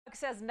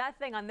Says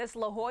nothing on this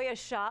La Jolla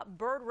shop.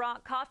 Bird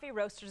Rock Coffee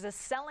Roasters is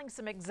selling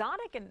some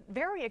exotic and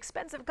very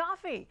expensive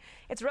coffee.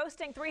 It's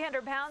roasting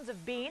 300 pounds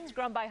of beans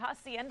grown by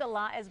Hacienda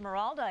La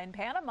Esmeralda in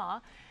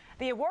Panama.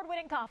 The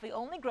award-winning coffee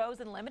only grows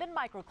in limited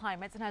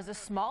microclimates and has a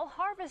small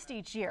harvest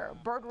each year.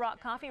 Bird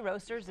Rock Coffee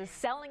Roasters is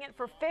selling it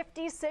for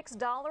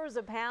 $56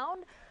 a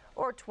pound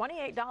or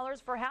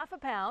 $28 for half a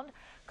pound.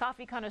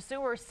 Coffee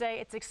connoisseurs say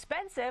it's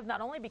expensive not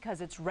only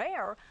because it's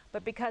rare,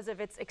 but because of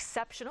its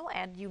exceptional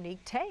and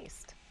unique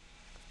taste.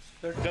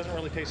 It doesn't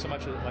really taste so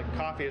much like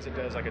coffee as it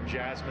does like a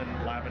jasmine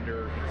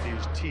lavender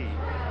infused tea,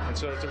 and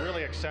so it's a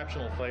really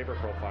exceptional flavor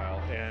profile,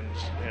 and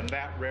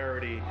that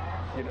rarity,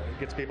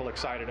 gets people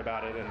excited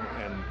about it,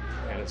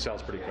 and it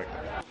sells pretty quickly.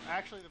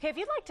 Actually, if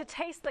you'd like to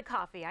taste the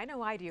coffee, I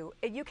know I do,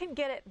 you can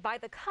get it by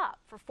the cup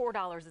for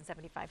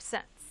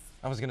 $4.75.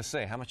 I was going to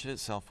say, how much did it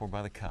sell for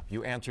by the cup?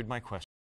 You answered my question.